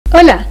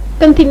Hola,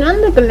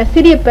 continuando con la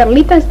serie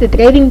Perlitas de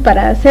Trading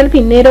para hacer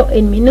dinero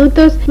en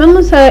minutos,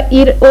 vamos a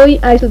ir hoy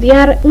a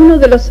estudiar uno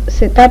de los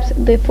setups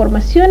de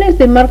formaciones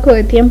de marco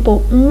de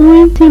tiempo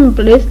muy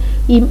simples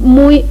y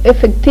muy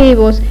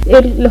efectivos,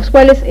 los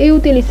cuales he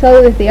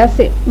utilizado desde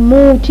hace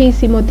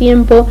muchísimo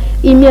tiempo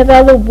y me ha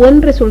dado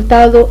buen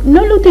resultado.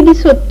 No lo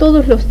utilizo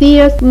todos los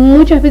días,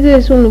 muchas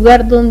veces es un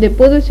lugar donde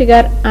puedo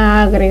llegar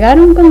a agregar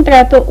un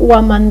contrato o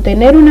a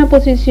mantener una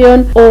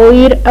posición o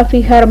ir a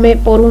fijarme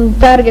por un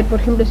target,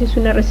 por ejemplo si es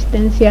una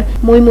resistencia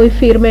muy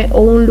firme,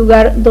 o un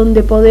lugar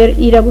donde poder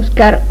ir a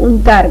buscar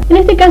un target. En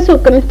este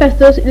caso, con estas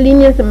dos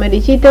líneas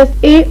amarillitas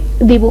he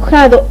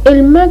dibujado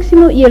el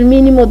máximo y el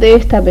mínimo de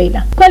esta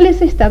vela. ¿Cuál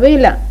es esta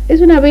vela? Es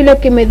una vela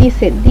que me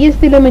dice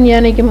 10 de la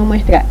mañana y que me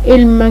muestra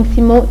el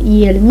máximo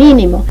y el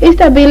mínimo.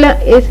 Esta vela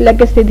es la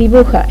que se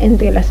dibuja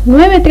entre las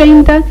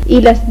 9:30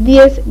 y las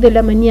 10 de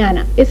la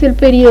mañana. Es el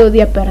periodo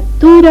de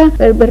apertura,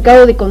 el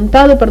mercado de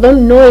contado,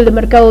 perdón, no el de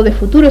mercado de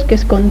futuros, que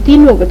es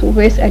continuo, que tú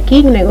ves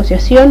aquí,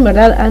 negociación,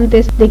 ¿verdad?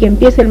 Antes de que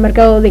empiece el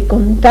mercado de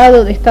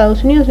contado de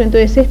Estados Unidos.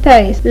 Entonces esta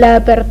es la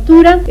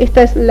apertura,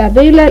 esta es la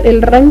vela,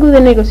 el rango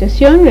de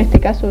negociación, en este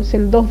caso es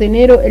el 2 de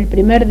enero, el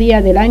primer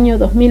día del año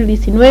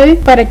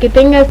 2019, para que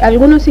tengas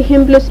algunos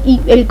ejemplos y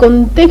el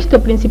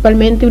contexto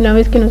principalmente. Una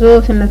vez que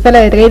nosotros en la sala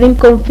de trading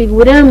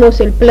configuramos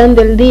el plan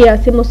del día,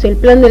 hacemos el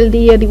plan del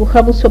día,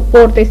 dibujamos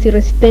soportes y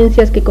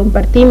resistencias que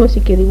compartimos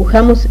y que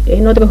dibujamos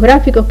en otros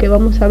gráficos que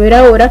vamos a ver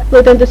ahora. Por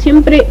lo tanto,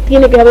 siempre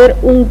tiene que haber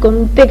un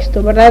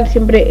contexto, ¿verdad?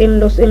 Siempre en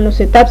los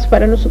setups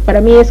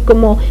para mí es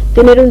como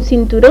tener un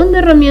cinturón de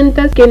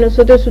herramientas que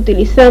nosotros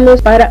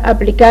utilizamos para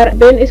aplicar.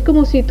 Ven, es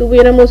como si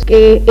tuviéramos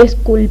que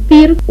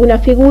esculpir una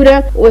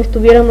figura o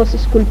estuviéramos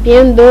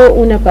esculpiendo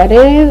una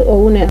pared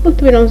o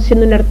estuviéramos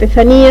haciendo una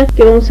artesanía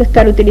que vamos a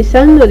estar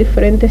utilizando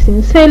diferentes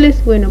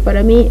cinceles. Bueno,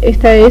 para mí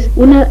esta es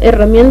una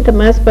herramienta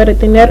más para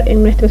tener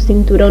en nuestro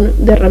cinturón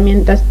de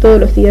herramientas todos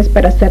los días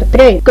para hacer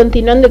trade.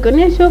 Continuando con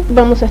ello,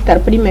 vamos a estar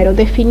primero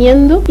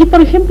definiendo, y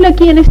por ejemplo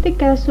aquí en este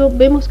caso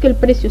vemos que el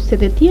precio se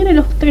detiene en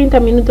los 30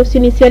 minutos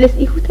iniciales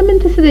y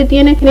justamente se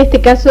detiene en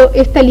este caso.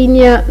 Esta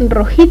línea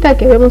rojita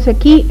que vemos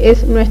aquí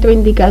es nuestro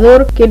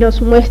indicador que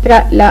nos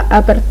muestra la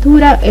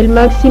apertura, el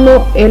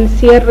máximo, el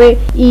cierre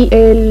y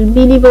el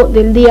mínimo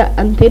del día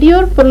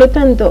anterior. Por lo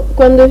tanto,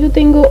 cuando yo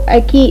tengo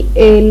aquí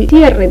el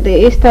cierre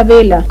de esta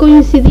vela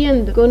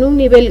coincidiendo con un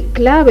nivel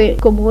clave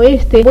como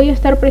este, voy a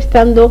estar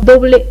prestando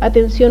doble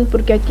atención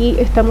porque aquí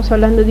estamos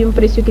hablando de un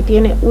precio que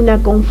tiene una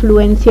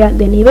confluencia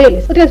de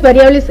niveles. Otras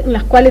variables en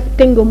las cuales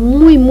tengo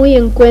muy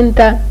en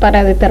cuenta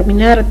para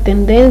determinar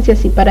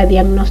tendencias y para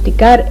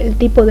diagnosticar el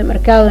tipo de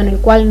mercado en el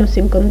cual nos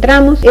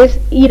encontramos es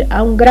ir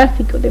a un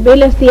gráfico de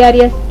velas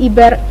diarias y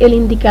ver el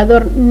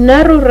indicador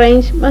narrow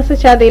range más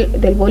allá del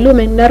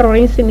volumen. Narrow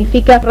range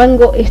significa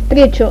rango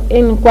estrecho,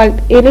 en el cual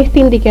en este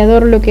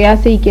indicador lo que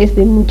hace y que es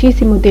de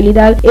muchísima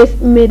utilidad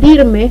es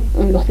medirme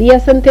en los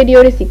días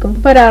anteriores y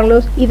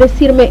compararlos y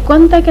decirme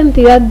cuánta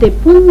cantidad de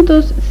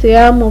puntos se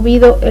ha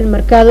movido el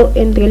mercado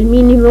entre el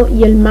mínimo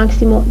y el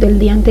máximo del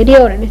día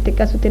anterior. En este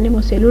caso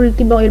tenemos el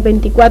último, el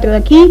 24 de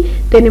aquí,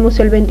 tenemos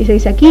el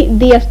 26 aquí,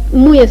 días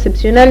muy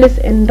excepcionales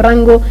en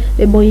rango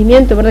de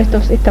movimiento, ¿verdad?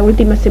 Esta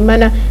última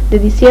semana de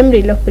diciembre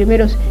y los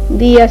primeros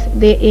días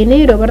de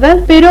enero, ¿verdad?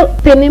 Pero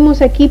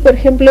tenemos aquí, por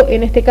ejemplo,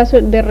 en este caso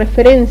de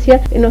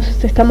referencia,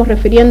 nos estamos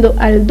refiriendo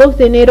al 2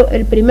 de enero,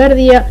 el primer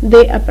día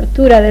de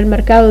apertura del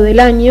mercado del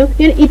año.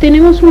 Bien, y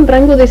tenemos un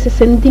rango de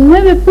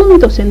 69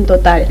 puntos en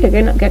total,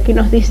 que aquí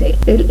nos dice,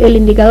 el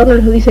indicador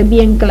nos lo dice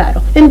bien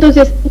claro.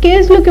 Entonces, ¿qué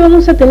es lo que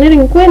vamos a tener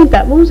en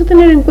cuenta? Vamos a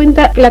tener en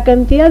cuenta la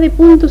cantidad de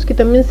puntos que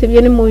también se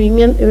viene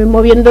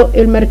moviendo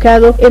el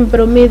mercado en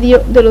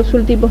promedio de los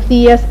últimos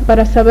días,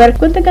 para saber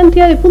cuánta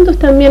cantidad de puntos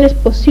también es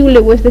posible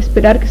o es de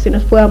esperar que se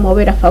nos pueda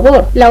mover a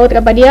favor. La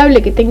otra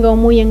variable que tengo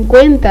muy en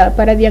cuenta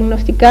para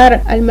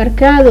diagnosticar al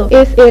mercado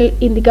es el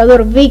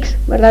indicador VIX,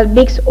 ¿verdad?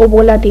 VIX o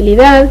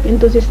volatilidad.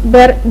 Entonces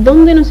ver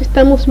dónde nos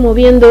estamos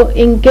moviendo,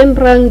 en qué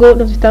rango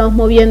nos estamos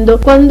moviendo,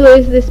 cuándo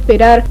es de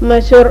esperar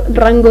mayor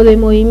rango de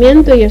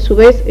movimiento y a su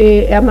vez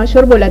a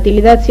mayor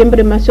volatilidad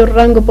siempre mayor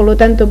rango. Por lo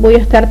tanto voy a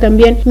estar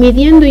también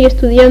midiendo y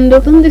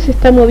estudiando dónde se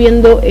está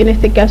moviendo en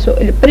este caso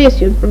el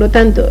precio. Por lo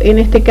tanto, en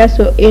este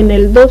caso en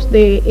el 2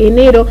 de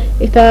enero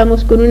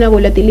estábamos con una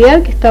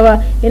volatilidad que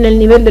estaba en el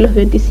nivel de los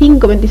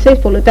 25, 26,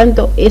 por lo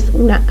tanto es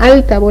una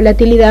alta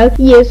volatilidad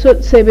y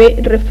eso se ve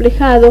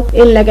reflejado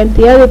en la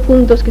cantidad de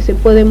puntos que se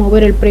puede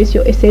mover el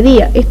precio ese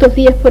día. Estos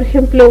días, por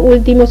ejemplo,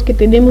 últimos, que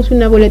tenemos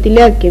una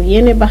volatilidad que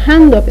viene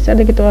bajando a pesar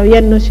de que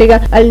todavía no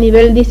llega al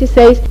nivel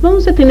 16,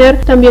 vamos a tener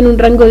también un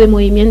rango de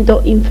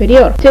movimiento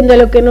inferior. Siendo a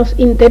lo que nos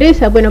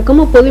interesa, bueno,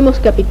 cómo podemos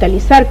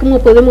capitalizar, cómo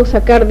podemos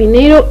sacar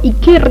dinero y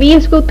qué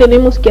riesgo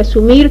tenemos que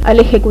asumir al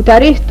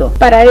ejecutar esto.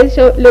 Para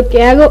eso lo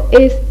que hago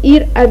es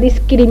ir a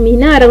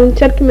discriminar a un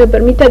chart que me permite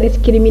permita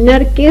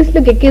discriminar qué es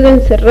lo que queda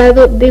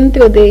encerrado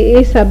dentro de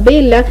esa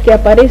vela que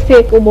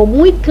aparece como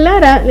muy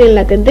clara en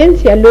la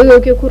tendencia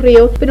luego que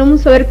ocurrió, pero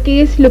vamos a ver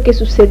qué es lo que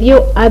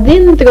sucedió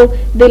adentro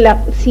de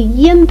la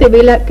siguiente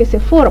vela que se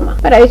forma.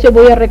 Para ello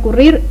voy a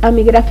recurrir a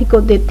mi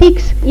gráfico de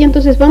ticks y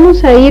entonces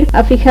vamos a ir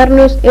a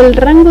fijarnos el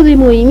rango de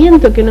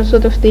movimiento que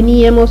nosotros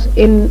teníamos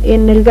en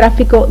el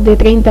gráfico de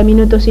 30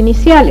 minutos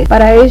iniciales.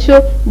 Para ello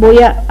voy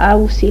a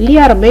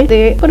auxiliarme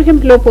de, por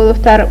ejemplo, puedo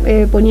estar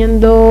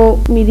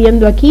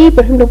midiendo aquí,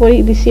 por ejemplo,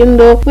 voy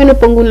diciendo, bueno,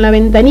 pongo una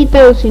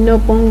ventanita, o si no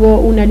pongo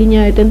una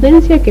línea de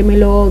tendencia que me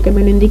lo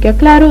indica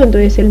claro.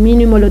 Entonces el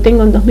mínimo lo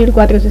tengo en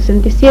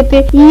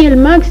 2467 y el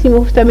máximo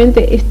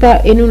justamente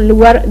está en un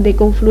lugar de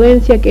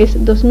confluencia que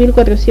es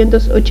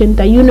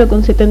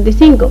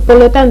 2481,75. Por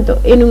lo tanto,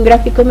 en un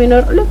gráfico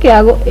menor lo que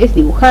hago es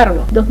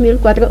dibujarlo,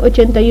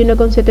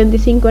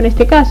 2481,75 en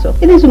este caso.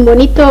 Este es un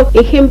bonito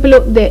ejemplo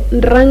de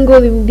rango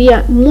de un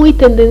día muy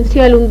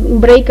tendencial, un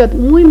breakout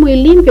muy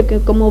limpio, que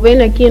como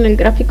ven aquí en el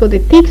gráfico de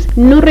ticks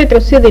no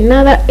retrocede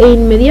nada e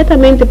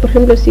inmediatamente, por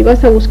ejemplo, si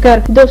vas a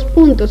buscar 2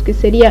 puntos, que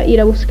sería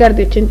ir a buscar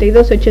de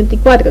 82 a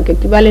 84, que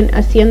equivalen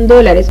a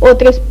 $100, o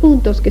 3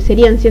 puntos, que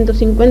serían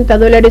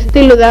 $150,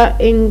 te lo da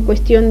en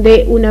cuestión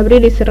de un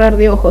abrir y cerrar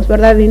de ojos,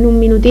 ¿verdad? En un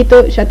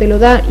minutito ya te lo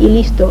da y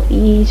listo,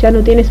 y ya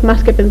no tienes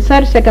más que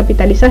pensar, ya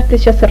capitalizaste,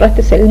 ya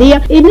cerraste el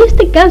día. En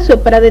este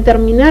caso, para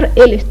determinar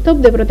el stop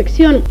de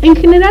protección, en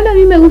general a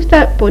mí me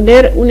gusta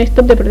poner un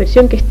stop de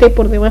protección que esté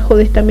por debajo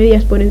de esta media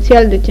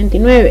exponencial de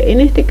 89.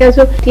 En este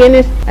caso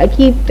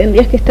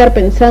tendrías que estar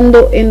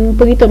pensando en un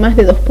poquito más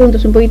de 2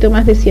 puntos, un poquito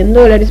más de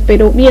 $100,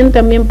 pero bien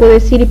también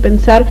puedes ir y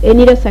pensar en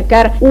ir a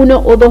sacar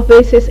 1 o 2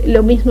 veces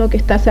lo mismo que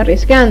estás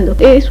arriesgando.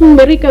 Es un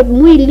breakout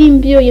muy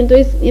limpio y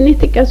entonces en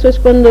este caso es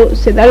cuando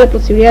se da la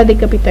posibilidad de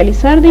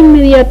capitalizar de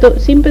inmediato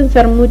sin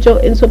pensar mucho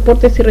en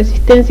soportes y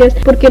resistencias,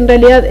 porque en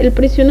realidad el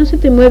precio no se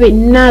te mueve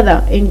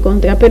nada en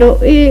contra. Pero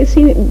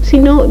si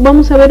no,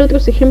 vamos a ver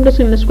otros ejemplos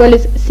en los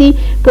cuales sí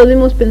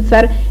podemos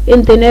pensar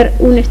en tener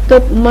un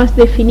stop más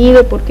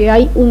definido, porque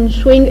hay un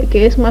swing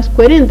que es más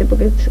coherente,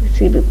 porque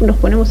si nos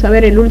ponemos a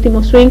ver el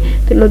último swing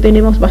lo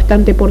tenemos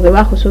bastante por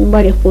debajo, son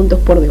varios puntos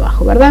por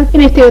debajo, ¿verdad?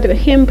 En este otro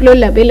ejemplo,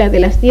 la vela de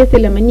las 10 de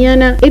la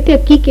mañana,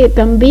 aquí que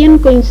también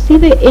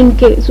coincide en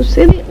que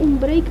sucede un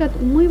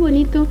breakout muy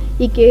bonito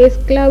y que es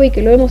clave y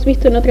que lo hemos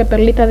visto en otra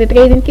perlita de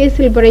trading, que es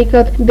el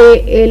breakout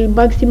del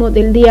máximo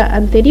del día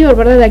anterior,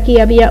 ¿verdad? Aquí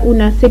había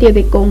una serie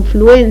de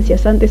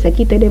confluencias. Antes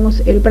aquí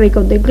tenemos el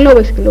breakout de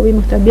Globex, que lo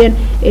vimos también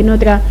en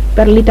otra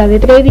perlita de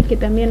trading, que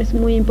también es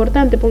muy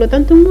importante. Por lo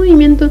tanto, un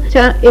movimiento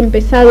ya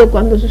empezado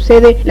cuando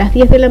sucede las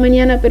 10 de la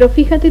mañana, pero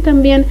fíjate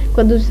también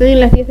cuando sucede en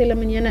las 10 de la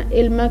mañana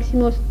el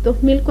máximo es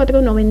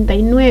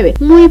 2499,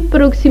 muy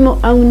próximo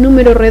a un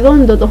número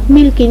redondo,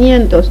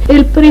 2500.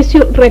 El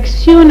precio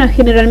reacciona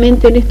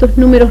generalmente en estos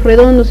números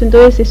redondos,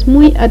 entonces es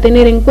muy a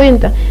tener en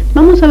cuenta.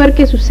 Vamos a ver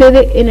qué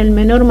sucede en el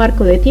menor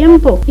marco de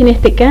tiempo. En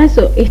este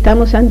caso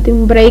estamos ante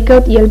un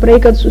breakout y el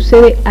breakout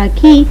sucede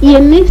aquí, y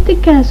en este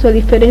caso, a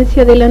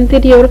diferencia del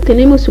anterior,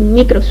 tenemos un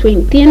micro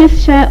swing.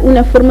 Tienes ya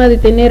una forma de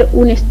tener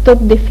un stop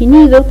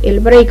definido, el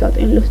breakout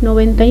en los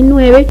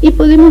 99, y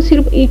podemos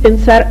ir y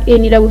pensar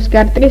en ir a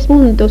buscar 3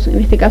 puntos. En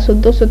este caso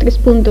 2 o 3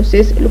 puntos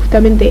es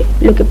justamente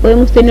lo que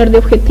podemos tener de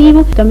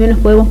objetivo. También nos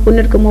podemos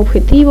poner como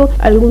objetivo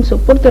algún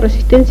soporte o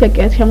resistencia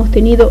que hayamos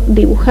tenido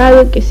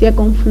dibujado, que sea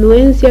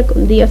confluencia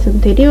con días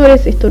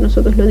anteriores. Esto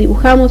nosotros lo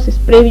dibujamos, es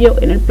previo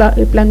en el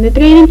plan de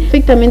trading.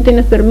 Perfectamente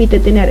nos permite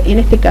tener en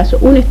este caso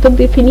un stop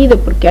definido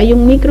porque hay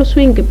un micro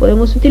swing que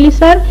podemos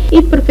utilizar,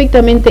 y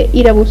perfectamente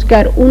ir a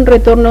buscar un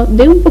retorno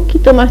de un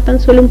poquito más, tan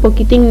solo un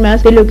poquitín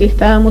más de lo que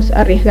estábamos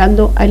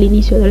arriesgando al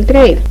inicio del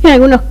trade. En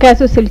algunos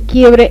casos el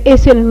quiebre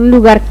es en un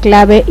lugar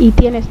clave y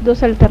tienes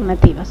dos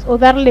alternativas: o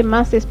darle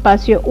más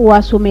espacio o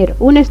asumir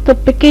un stop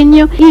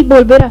pequeño y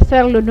volver a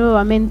hacerlo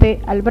nuevamente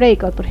al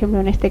breakout. Por ejemplo,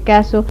 en este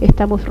caso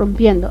estamos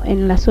rompiendo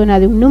en la zona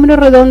de un número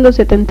redondo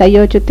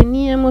 78.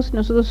 Teníamos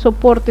nosotros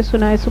soporte,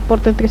 zona de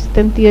soporte entre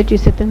 78 y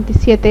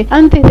 77,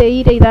 antes de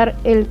ir y dar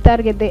el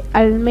target de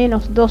al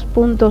menos 2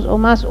 puntos o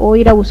más, o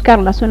ir a buscar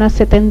la zona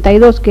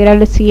 72, que era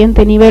el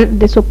siguiente nivel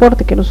de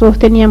soporte que nosotros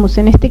teníamos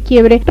en este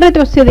quiebre.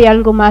 Retrocede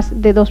algo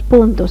más de 2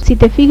 puntos. Si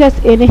te fijas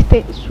en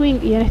este swing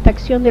y en esta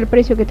acción del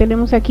precio que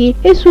tenemos aquí,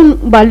 es un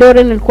valor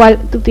en el cual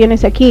tú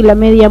tienes aquí la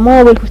media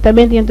móvil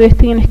justamente, y entonces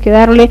tienes que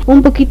darle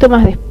un poquito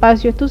más de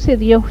espacio. Esto se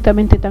dio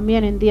justamente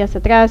también en días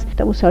atrás.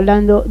 Estamos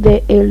hablando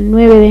del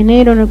 9 de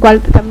enero, en el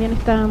cual también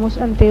estábamos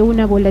ante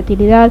una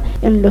volatilidad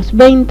en los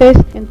 20,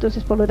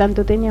 entonces por lo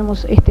tanto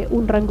teníamos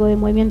un rango de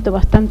movimiento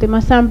bastante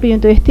más amplio.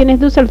 Entonces tienes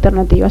dos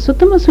alternativas: o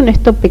tomas un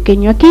stop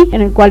pequeño aquí,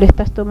 en el cual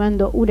estás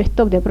tomando un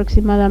stop de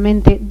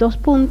aproximadamente 2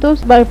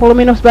 puntos, por lo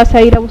menos vas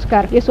a ir a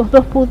buscar esos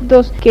 2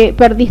 puntos que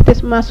perdiste,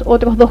 más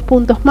otros 2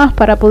 puntos más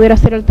para poder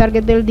hacer el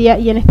target del día,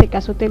 y en este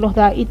caso te los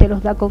da, y te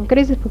los da con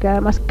creces, porque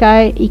además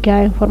cae y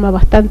cae en forma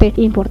bastante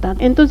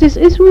importante. Entonces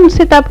es un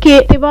setup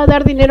que te va a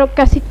dar dinero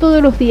casi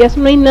todos los días.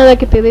 No hay nada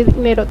que te dé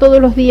dinero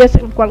todos los días,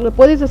 en el cual le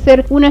puedes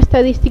hacer una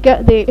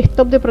estadística de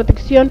stop de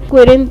protección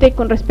coherente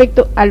con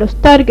respecto a los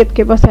targets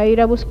que vas a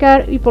ir a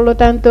buscar, y por lo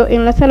tanto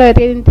en la sala de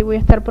trading te voy a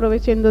estar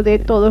proveyendo de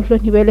todos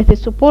los niveles de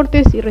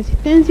soportes y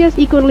resistencias,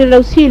 y con el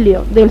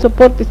auxilio de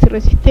soportes y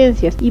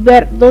resistencias y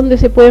ver dónde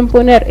se pueden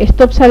poner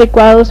stops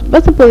adecuados,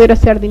 vas a poder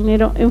hacer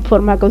dinero en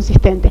forma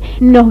consistente.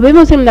 Nos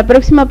vemos en la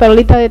próxima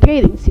perlita de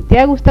trading. Si te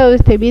ha gustado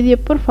este vídeo,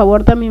 por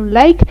favor dame un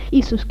like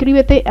y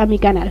suscríbete a mi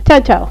canal.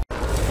 Chao, chao.